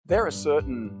There are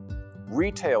certain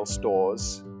retail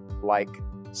stores, like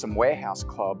some warehouse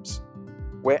clubs,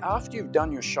 where after you've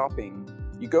done your shopping,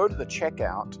 you go to the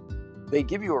checkout, they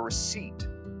give you a receipt,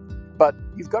 but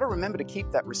you've got to remember to keep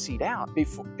that receipt out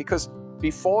because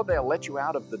before they'll let you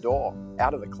out of the door,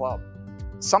 out of the club,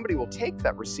 somebody will take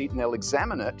that receipt and they'll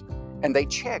examine it and they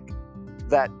check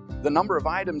that the number of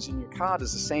items in your cart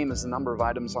is the same as the number of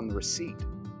items on the receipt,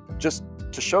 just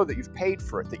to show that you've paid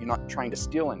for it, that you're not trying to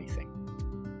steal anything.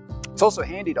 It's also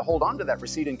handy to hold on to that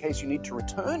receipt in case you need to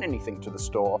return anything to the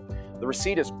store. The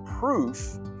receipt is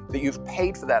proof that you've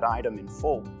paid for that item in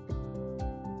full.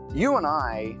 You and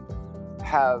I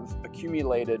have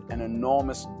accumulated an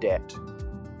enormous debt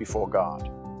before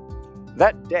God.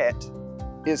 That debt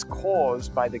is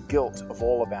caused by the guilt of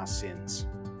all of our sins.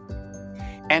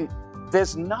 And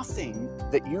there's nothing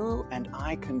that you and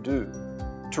I can do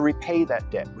to repay that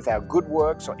debt with our good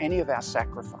works or any of our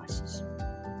sacrifices.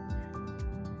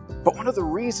 But one of the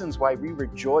reasons why we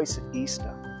rejoice at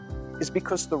Easter is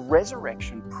because the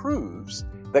resurrection proves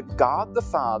that God the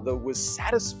Father was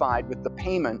satisfied with the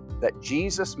payment that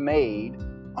Jesus made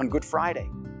on Good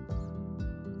Friday.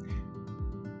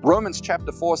 Romans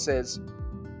chapter 4 says,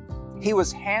 "He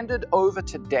was handed over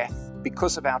to death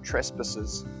because of our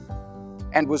trespasses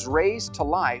and was raised to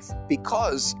life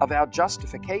because of our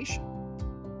justification."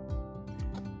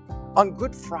 On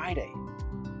Good Friday,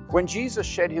 when Jesus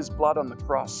shed his blood on the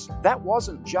cross, that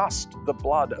wasn't just the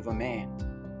blood of a man.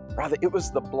 Rather, it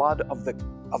was the blood of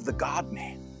the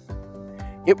God-man.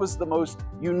 It was the most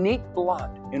unique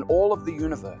blood in all of the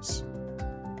universe.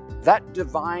 That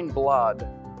divine blood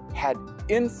had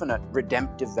infinite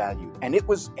redemptive value, and it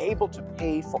was able to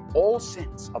pay for all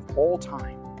sins of all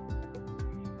time.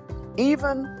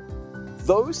 Even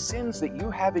those sins that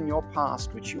you have in your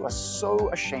past, which you are so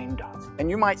ashamed of, and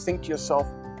you might think to yourself,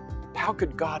 how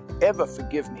could God ever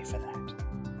forgive me for that?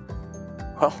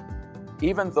 Well,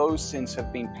 even those sins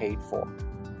have been paid for.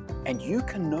 And you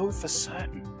can know for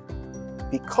certain,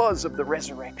 because of the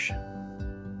resurrection,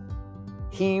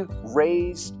 He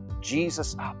raised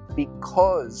Jesus up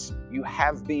because you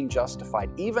have been justified.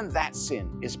 Even that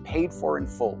sin is paid for in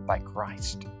full by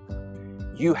Christ.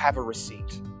 You have a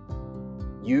receipt.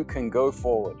 You can go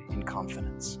forward in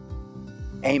confidence.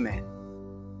 Amen.